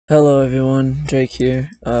Hello everyone, Jake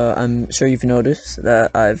here. I'm sure you've noticed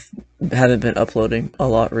that haven't been uploading a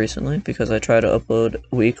lot recently because I try to upload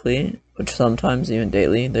weekly, which sometimes even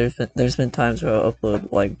daily. There's been times where I'll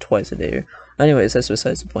upload like twice a day. Anyways, that's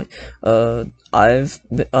besides the point.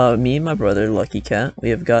 Me and my brother, Lucky Cat, we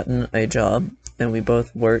have gotten a job and we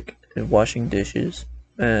both work in washing dishes.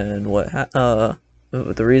 And the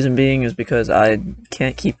reason being is because I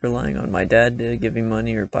can't keep relying on my dad to give me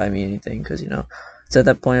money or buy me anything because it's at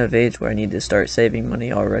that point of age where I need to start saving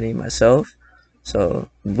money already myself. So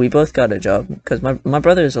we both got a job because my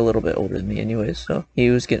brother is a little bit older than me anyways, so he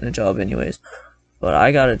was getting a job anyways. But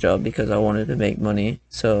I got a job because I wanted to make money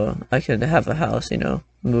so I could have a house,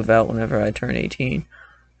 move out whenever I turn 18.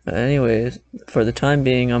 But anyways, for the time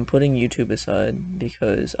being, I'm putting YouTube aside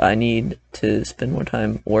because I need to spend more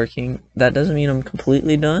time working. That doesn't mean I'm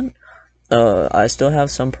completely done. I still have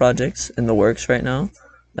some projects in the works right now.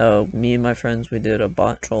 Me and my friends, we did a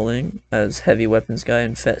bot trolling as Heavy Weapons Guy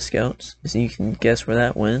and Fet Scouts, so you can guess where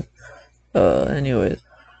that went. Anyways,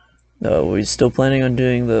 we're still planning on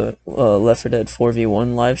doing the Left 4 Dead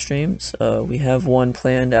 4v1 live streams. We have one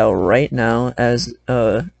planned out right now as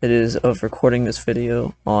it is of recording this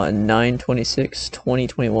video on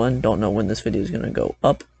 9/26/2021. Don't know when this video is going to go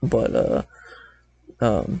up, but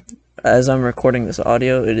as I'm recording this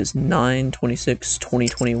audio, it is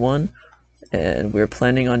 9/26/2021. And we're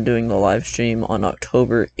planning on doing the live stream on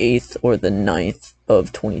October 8th or the 9th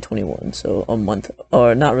of 2021, so a month,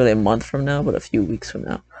 or not really a month from now, but a few weeks from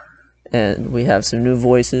now. And we have some new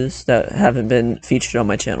voices that haven't been featured on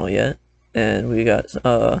my channel yet, and we got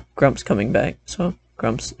Grumps coming back, so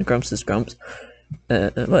Grumps is Grumps.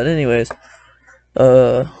 But anyways,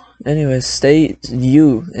 stay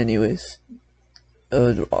you anyways.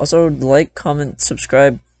 Also like, comment,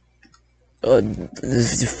 subscribe.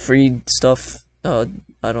 Free stuff. I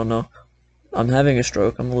don't know. I'm having a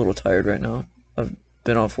stroke. I'm a little tired right now. I've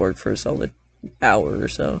been off work for a solid hour or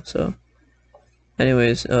so. So,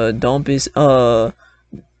 anyways, don't be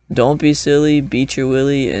silly, beat your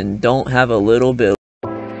willy, and don't have a little bit.